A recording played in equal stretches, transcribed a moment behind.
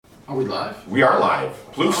Are we live? We are live.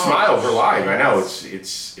 Blue Smiles, we're live. I know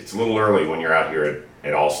it's a little early when you're out here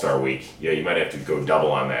at All-Star Week. Yeah, you might have to go double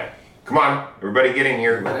on that. Come on, everybody get in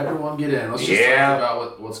here. Let everyone get in. Let's just talk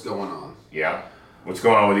about what's going on. Yeah. What's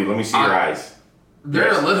going on with you? Let me see your eyes.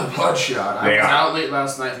 They're a little bloodshot. I was out late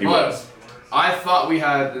last night, but I thought we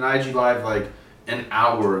had an IG Live like an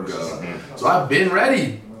hour ago. Mm-hmm. So I've been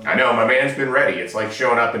ready. I know, my man's been ready. It's like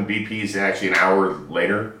showing up in BP is actually an hour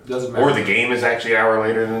later. Doesn't matter. Or the game is actually an hour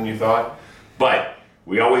later than you thought. But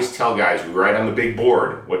we always tell guys, we write on the big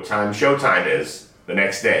board what time showtime is the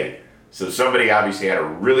next day. So somebody obviously had a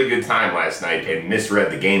really good time last night and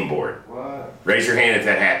misread the game board. What? Raise your hand if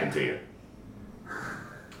that happened to you.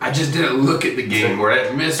 I just didn't look at the game board. I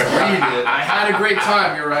misread it. I had a great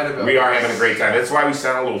time. You're right about We are having a great time. That's why we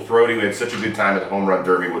sound a little throaty. We had such a good time at the Home Run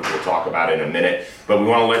Derby, which we'll talk about in a minute. But we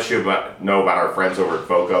want to let you know about our friends over at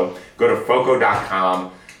FOCO. Go to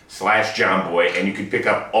foco.com/JohnBoy, and you can pick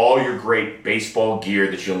up all your great baseball gear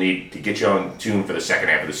that you'll need to get you on tune for the second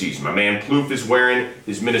half of the season. My man Plouffe is wearing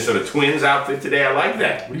his Minnesota Twins outfit today. I like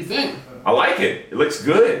that. What do you think? I like it. It looks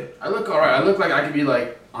good. I look all right. I look like I could be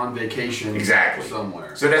like on vacation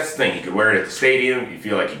somewhere. So that's the thing. You could wear it at the stadium. You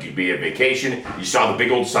feel like you could be at vacation. You saw the big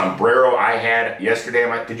old sombrero I had yesterday.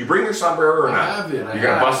 Did you bring your sombrero or not? I have it. You're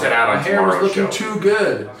going to bust that out on tomorrow's show. My hair was looking too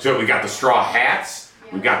good. So we got the straw hats.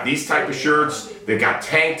 We've got these type of shirts. They've got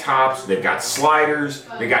tank tops. They've got sliders.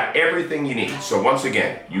 They got everything you need. So once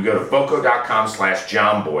again, you go to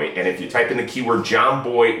foco.com/JohnBoy, and if you type in the keyword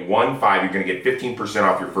JohnBoy15, you're going to get 15%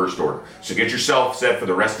 off your first order. So get yourself set for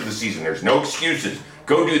the rest of the season. There's no excuses.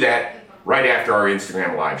 Go do that right after our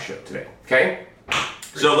Instagram live show today. Okay?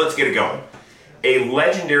 So let's get it going. A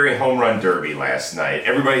legendary home run derby last night.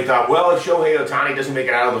 Everybody thought, well, if Shohei Ohtani doesn't make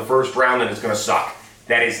it out of the first round, then it's going to suck.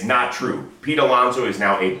 That is not true. Pete Alonso is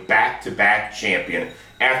now a back-to-back champion.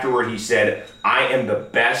 Afterward, he said, I am the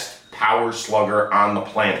best power slugger on the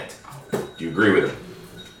planet. Do you agree with him?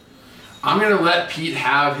 I'm going to let Pete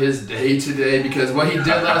have his day today because what he did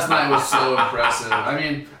last night was so impressive. I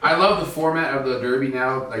mean, I love the format of the Derby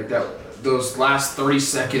now, like those last 30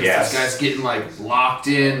 seconds, This guy's getting like locked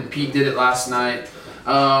in. Pete did it last night.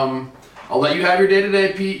 I'll let you have your day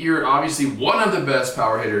today, Pete. You're obviously one of the best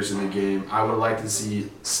power hitters in the game. I would like to see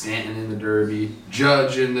Stanton in the Derby,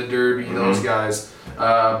 Judge in the Derby, those guys.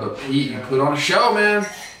 But Pete, you put on a show, man.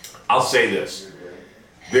 I'll say this.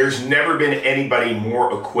 There's never been anybody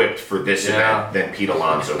more equipped for this event than Pete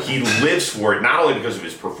Alonso. He lives for it, not only because of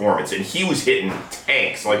his performance, and he was hitting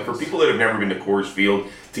tanks. Like, for people that have never been to Coors Field,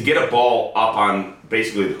 to get a ball up on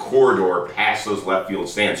basically the corridor past those left field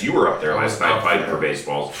stands, you were up there last night fighting for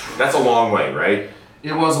baseballs. That's a long way, right?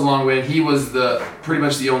 It was a long way, and he was pretty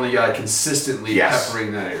much the only guy consistently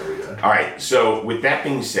peppering that area. All right, so with that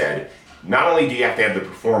being said, not only do you have to have the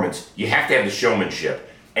performance, you have to have the showmanship.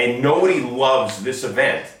 And nobody loves this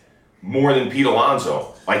event more than Pete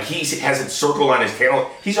Alonso. Like, he has it circled on his calendar.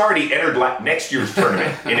 He's already entered next year's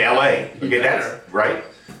tournament in LA. Okay, that's right.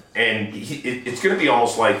 And it's going to be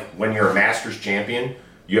almost like when you're a Masters champion,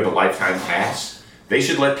 you have a lifetime pass. They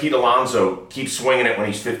should let Pete Alonso keep swinging it when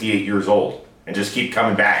he's 58 years old and just keep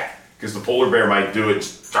coming back. Because the polar bear might do it,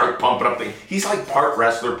 start pumping up things. He's like part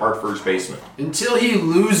wrestler, part first baseman. Until he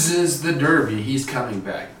loses the Derby, he's coming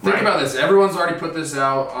back. Think about this. Everyone's already put this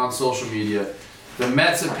out on social media. The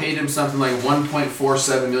Mets have paid him something like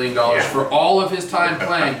 $1.47 million for all of his time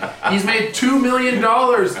playing. He's made $2 million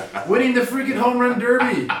winning the freaking home run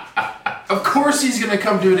derby. Of course he's going to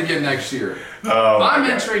come do it again next year. I'm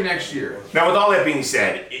entering next year. Now, with all that being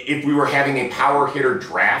said, if we were having a power hitter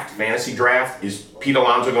draft, fantasy draft, is Pete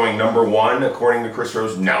Alonso going number one according to Chris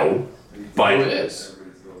Rose? No. But it is.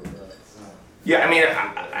 Yeah, I mean,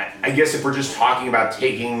 I guess if we're just talking about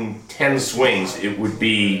taking 10 swings, it would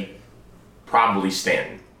be probably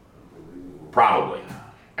Stanton. Probably,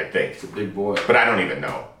 I think. It's a big boy. But I don't even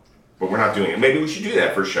know. But we're not doing it. Maybe we should do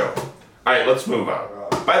that for show. All right, let's move on.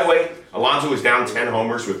 By the way, Alonso was down 10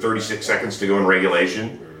 homers with 36 seconds to go in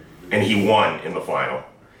regulation, and he won in the final.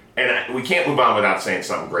 And we can't move on without saying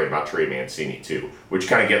something great about Trey Mancini, too, which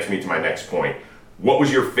kind of gets me to my next point. What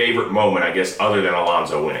was your favorite moment, I guess, other than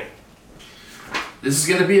Alonso winning? This is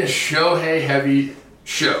going to be a Shohei-heavy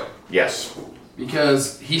show. Yes.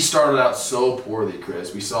 Because he started out so poorly,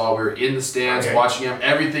 Chris. We were in the stands watching him.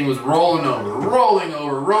 Everything was rolling over. We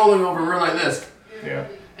were like this. Yeah.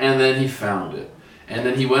 And then he found it. And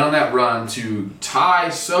then he went on that run to tie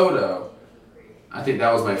Soto. I think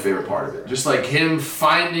that was my favorite part of it. Just like him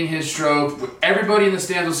finding his stroke. Everybody in the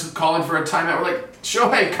stands was calling for a timeout. We're like,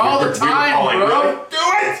 Shohei, call the time, bro. Really? Do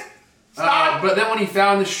it! But then when he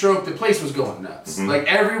found the stroke, the place was going nuts. Mm-hmm. Like,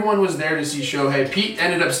 everyone was there to see Shohei. Pete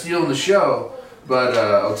ended up stealing the show. But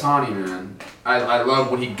Ohtani, man, I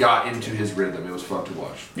love when he got into his rhythm. It was fun to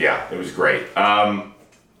watch. Yeah, it was great.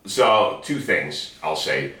 So 2 things I'll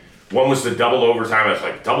say. One was the double overtime. I was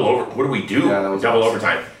like, double over? What do we do? Yeah, that was double awesome.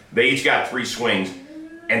 overtime. They each got 3 swings.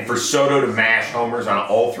 And for Soto to mash homers on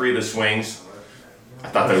all 3 of the swings, I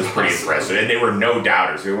thought that was pretty impressive. And they were no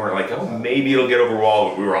doubters. They weren't like, oh, maybe it'll get over wall.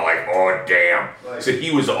 But we were all like, oh, damn. So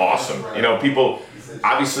he was awesome. You know, people,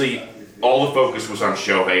 obviously, all the focus was on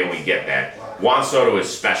Shohei, and we get that. Juan Soto is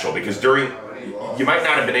special because you might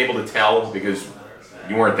not have been able to tell because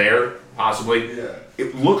you weren't there, possibly.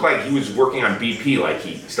 It looked like he was working on BP, like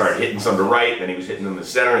he started hitting some to right, then he was hitting them to the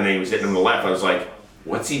center, and then he was hitting them to the left. I was like,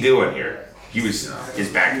 what's he doing here? His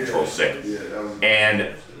back control sick.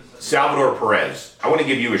 And Salvador Perez, I want to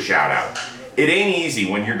give you a shout out. It ain't easy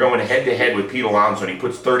when you're going head to head with Pete Alonso and he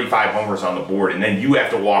puts 35 homers on the board and then you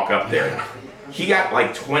have to walk up there. He got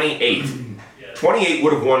like 28. 28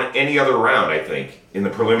 would have won any other round, I think, in the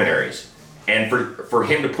preliminaries. And for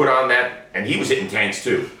him to put on that, and he was hitting tanks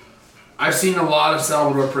too. I've seen a lot of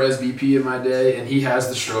Salvador Perez BP in my day, and he has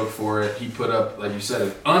the stroke for it. He put up, like you said,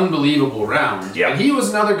 an unbelievable round. Yep. And he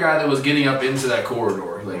was another guy that was getting up into that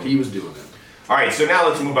corridor. Like, he was doing it. All right, so now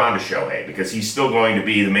let's move on to Shohei, because he's still going to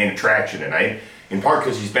be the main attraction tonight, in part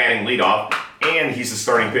because he's batting leadoff, and he's the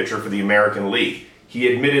starting pitcher for the American League.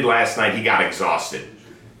 He admitted last night he got exhausted.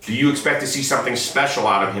 Do you expect to see something special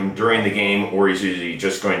out of him during the game, or is he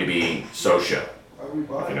just going to be so-show? If you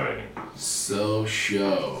know what I mean.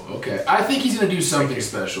 So-show. Okay. I think he's going to do something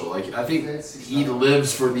special. Like, I think he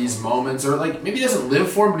lives for these moments, or like, maybe he doesn't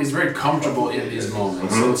live for them, but he's very comfortable in these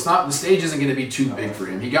moments. So it's not, the stage isn't going to be too big for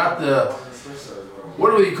him. He got the,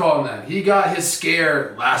 what do we call that? He got his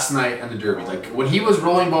scare last night in the Derby. Like, when he was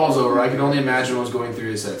rolling balls over, I could only imagine what was going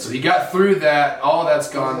through his head. So he got through that. All that's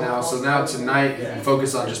gone now. So now tonight, he can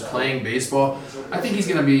focus on just playing baseball. I think he's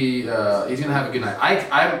going to be, he's going to have a good night.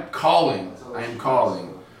 I am calling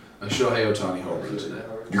a Shohei Ohtani home run tonight.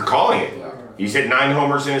 You're calling it? Yeah. He's hit 9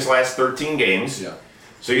 homers in his last 13 games. Yeah.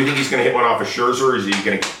 So you think he's going to hit one off of Scherzer, or is he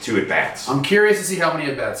going to get 2 at-bats? I'm curious to see how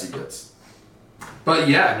many at-bats he gets. But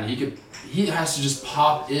yeah, I mean, he has to just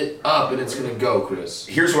pop it up and it's going to go, Chris.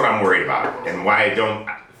 Here's what I'm worried about, and why I don't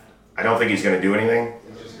think he's going to do anything.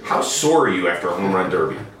 How sore are you after a home run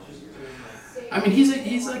derby? I mean,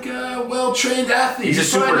 he's like a well-trained athlete.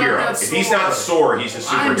 He's a superhero. If he's not sore, he's a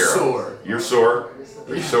superhero. I'm sore. You're sore?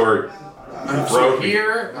 Are you sore? I'm sore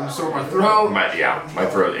here. I'm sore my throat. My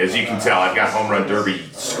throat. As you can tell, I've got home run derby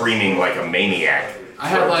screaming like a maniac. I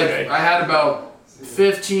had about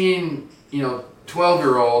 15,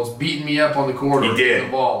 12-year-olds beating me up on the corner with the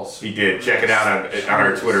balls. He did. Check it out on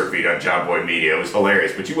our Twitter feed on John Boy Media. It was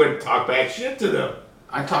hilarious. But you wouldn't talk back shit to them.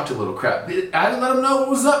 I talked a little crap. I had to let him know what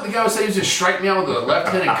was up. The guy was saying he was just strike me out with a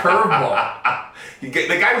left-handed curveball. The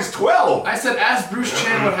guy was 12. I said, ask Bruce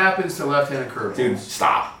Chen what happens to left-handed curveballs. Dude,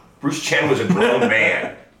 stop. Bruce Chen was a grown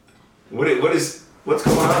man. What's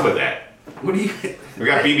going on with that? What do you? We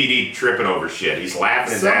got BBD tripping over shit. He's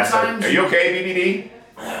laughing his ass off. Are you okay, BBD?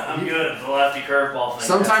 I'm good. The lefty curveball thing.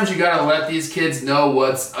 Sometimes you gotta let these kids know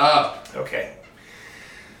what's up. Okay.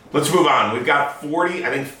 Let's move on. We've got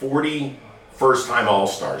 40 first-time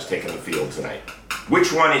All-Stars taking the field tonight.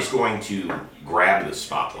 Which one is going to grab the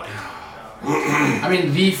spotlight? I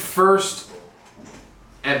mean, the first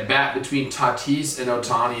at bat between Tatis and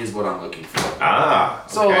Ohtani is what I'm looking for. Okay.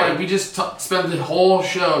 So, like, we just spent the whole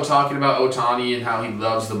show talking about Ohtani and how he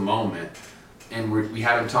loves the moment. And we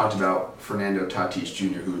haven't talked about Fernando Tatis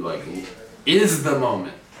Jr., who, like, is the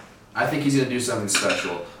moment. I think he's going to do something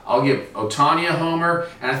special. I'll give Ohtani a homer,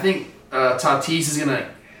 and I think Tatis is going to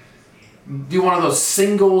do one of those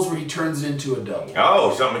singles where he turns it into a double.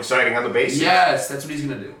 Oh, something exciting on the bases. Yes, that's what he's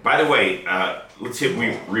going to do. By the way, let's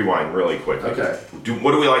rewind really quickly. Okay.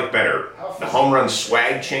 What do we like better? The home run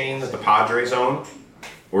swag chain that the Padres own,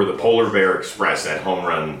 or the Polar Bear Express, that home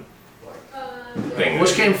run thing?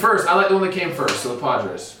 Which came first? I like the one that came first, so the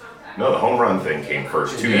Padres. No, the home run thing came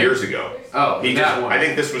first 2 years ago. Oh, that one. I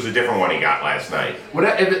think this was a different one he got last night.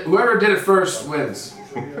 Whoever did it first wins.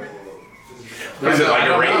 Is it like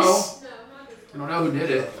a race? I don't know who did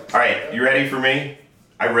it. All right, you ready for me?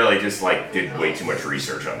 I really just did way too much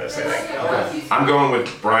research on this, I think. Okay. I'm going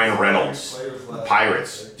with Brian Reynolds,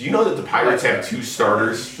 Pirates. Do you know that the Pirates have 2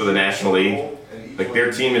 starters for the National League? Like,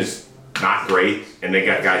 their team is not great, and they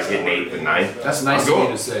got guys hitting 8th and 9th. That's nice of you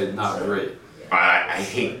to say, not great. I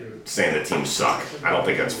hate saying the teams suck. I don't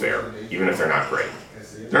think that's fair, even if they're not great.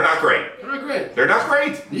 They're not great. They're not great. They're not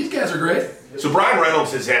great. These guys are great. So Brian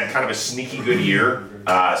Reynolds has had kind of a sneaky good year.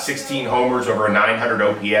 16 homers over a 900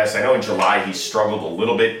 OPS. I know in July he struggled a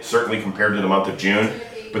little bit, certainly compared to the month of June.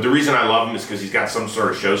 But the reason I love him is because he's got some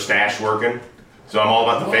sort of show stash working. So I'm all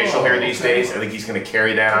about the facial hair these days. I think he's going to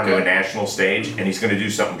carry that onto a national stage, and he's going to do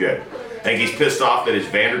something good. I think he's pissed off that his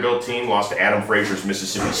Vanderbilt team lost to Adam Frazier's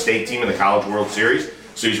Mississippi State team in the College World Series,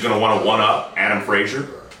 so he's going to want to one-up Adam Frazier,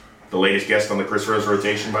 the latest guest on the Chris Rose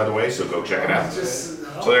rotation, by the way, so go check it out.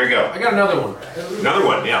 So there you go. I got another one. Another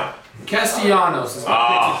one, yeah. Castellanos is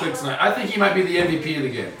my pick tonight. I think he might be the MVP of the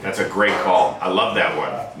game. That's a great call. I love that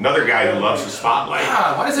one. Another guy who loves the spotlight.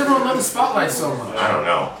 God, why does everyone love the spotlight so much? I don't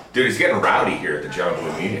know. Dude, he's getting rowdy here at the John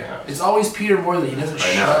Boy Media House. It's always Peter Morley. He doesn't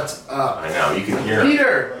shut up. I know. You can hear him.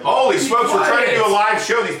 Peter! Holy smokes, we're trying to do a live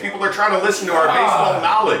show. These people are trying to listen to our baseball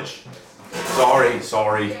knowledge.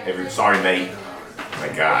 Sorry, mate. My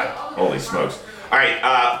God. Holy smokes. All right,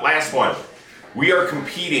 last one. We are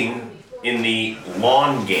competing in the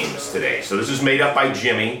lawn games today. So this is made up by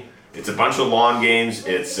Jimmy. It's a bunch of lawn games.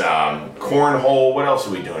 It's cornhole. What else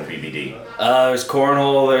are we doing, BBD? There's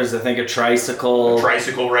cornhole. There's, I think, a tricycle. A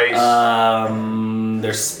tricycle race.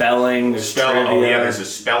 There's spelling. There's trivia. Oh, yeah, there's a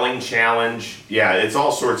spelling challenge. Yeah, it's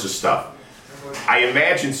all sorts of stuff. I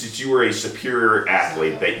imagine since you were a superior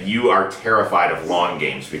athlete that you are terrified of lawn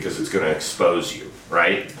games because it's going to expose you,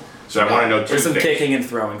 right? So I want to know two There's some things. kicking and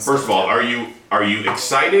throwing. First of all, are you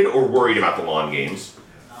excited or worried about the lawn games?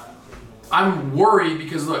 I'm worried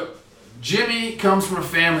because look, Jimmy comes from a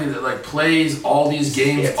family that like plays all these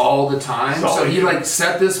games all the time. So he like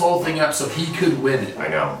set this whole thing up so he could win it. I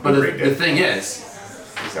know. But the thing is,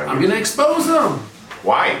 I'm gonna expose him.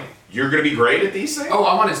 Why? You're gonna be great at these things? Oh,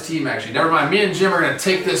 I'm on his team actually. Never mind. Me and Jim are gonna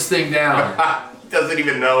take this thing down. He doesn't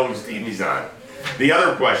even know whose team he's on. The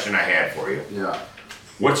other question I had for you. Yeah.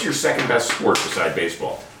 What's your second best sport beside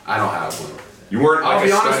baseball? I don't have one. You weren't like I'll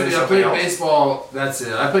be honest studying with you, I something played else? baseball, that's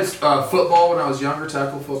it. I played football when I was younger,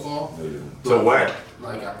 tackle football. So what?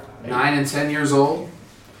 Like 9 and 10 years old.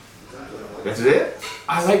 That's it?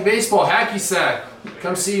 I like baseball, hacky sack.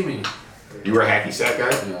 Come see me. You were a hacky sack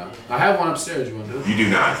guy? Yeah. I have one upstairs, you want to do it? You do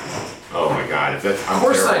not. Oh my God! If that's, I'm Of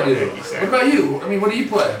course I terrible do. at hacky sack. What about you? I mean, what do you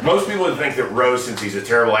play? Most people would think that Rose, since he's a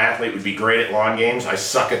terrible athlete, would be great at lawn games. I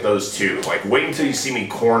suck at those too. Like, wait until you see me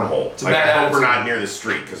cornhole. Like, I hope we're not near the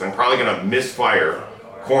street because I'm probably gonna misfire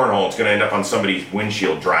cornhole. It's gonna end up on somebody's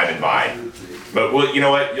windshield driving by. But well, you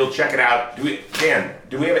know what? You'll check it out. Dan,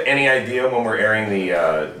 do we have any idea when we're airing the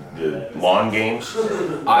lawn games?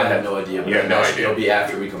 I have no idea. You have no idea. It'll be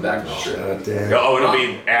after we come back from the trip. Oh, it'll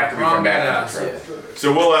be after we come back from the trip.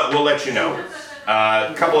 So we'll let you know.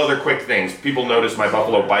 A couple other quick things. People noticed my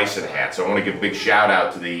Buffalo Bison hat, so I want to give a big shout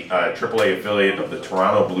out to the AAA affiliate of the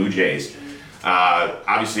Toronto Blue Jays.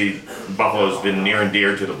 Obviously, Buffalo's been near and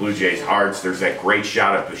dear to the Blue Jays' hearts. There's that great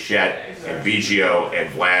shot of Bichette and Biggio and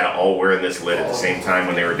Vlad all wearing this lid at the same time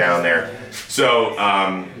when they were down there. So,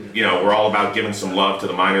 you know, we're all about giving some love to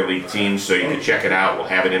the minor league teams, so you can check it out. We'll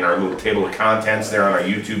have it in our little table of contents there on our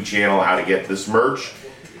YouTube channel, how to get this merch.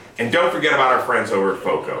 And don't forget about our friends over at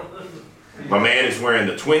FOCO. My man is wearing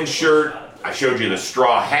the Twins shirt. I showed you the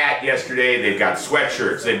straw hat yesterday. They've got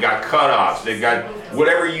sweatshirts. They've got cutoffs. They've got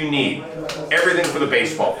whatever you need. Everything for the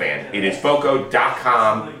baseball fan. It is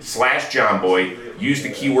foco.com/JohnBoy. Use the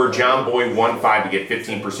keyword JohnBoy15 to get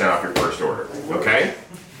 15% off your first order. Okay?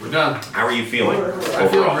 We're done. How are you feeling? I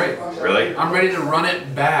feel great. Really? I'm ready to run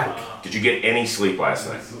it back. Did you get any sleep last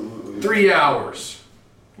night? 3 hours.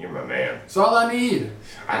 You're my man. That's all I need.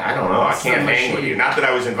 I don't know. I can't hang with you. Not that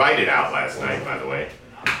I was invited out last night, by the way.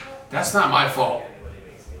 That's not my fault.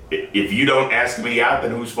 If you don't ask me out, then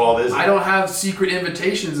whose fault is it? I don't have secret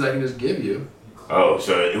invitations I can just give you. Oh,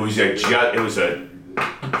 so it was a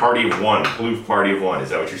party of one, Plouffe party of one. Is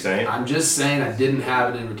that what you're saying? I'm just saying I didn't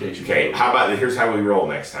have an invitation. Okay, how about here's how we roll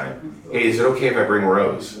next time. Hey, is it okay if I bring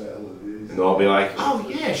Rose? And they'll all be like, oh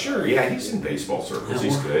yeah, sure, yeah, he's in baseball circles,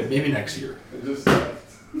 he's good. Maybe next year.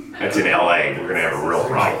 That's in LA. We're gonna have a real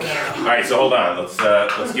problem. All right, so hold on. Let's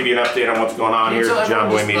give you an update on what's going on here at the John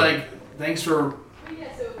Boy Meeting. Like, thanks for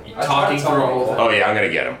talking through a whole thing. Oh yeah, I'm gonna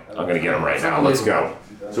get him. I'm gonna get him right now. Let's go.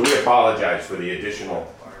 So we apologize for the additional.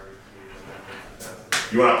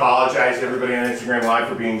 You want to apologize to everybody on Instagram Live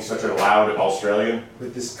for being such a loud Australian?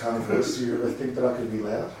 With this kind of voice, do you ever think that I could be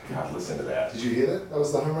loud? God, listen to that. Did you hear that? That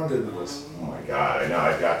was the home run derby voice. Oh my God, I know,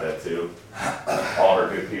 I've got that too. All our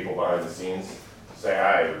good people behind the scenes. Say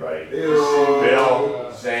hi, everybody.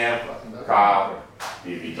 Bill, Sam, Cobb,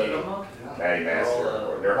 DVD, Matty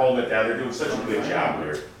Master. They're holding it down. They're doing such a good job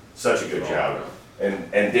here. Such a good job.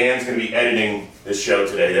 And Dan's going to be editing this show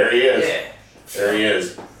today. There he is. There he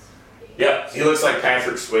is. Yep, he looks like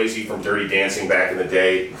Patrick Swayze from Dirty Dancing back in the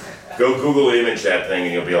day. Go Google image that thing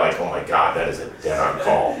and you'll be like, oh my God, that is a dead-on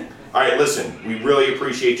call. All right, listen, we really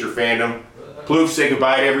appreciate your fandom. Plouffe, say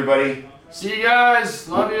goodbye to everybody. See you guys.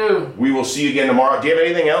 Love you. We will see you again tomorrow. Do you have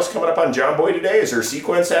anything else coming up on John Boy today? Is there a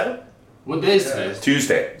sequence, Adam? What day is today?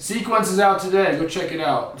 Tuesday. Sequence is out today. Go check it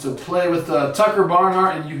out. It's a play with Tucker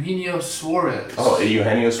Barnhart and Eugenio Suarez. Oh,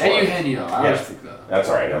 Eugenio Suarez. Eugenio. I always think that. That's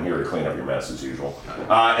all right. I'm here to clean up your mess as usual.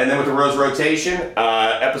 And then with the Rose Rotation,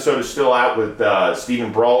 episode is still out with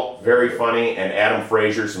Stephen Brault, very funny, and Adam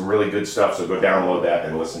Frazier, some really good stuff. So go download that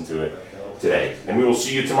and listen to it today. And we will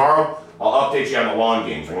see you tomorrow. I'll update you on the lawn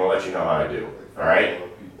games. I'm going to let you know how I do. All right?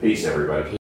 Peace, everybody.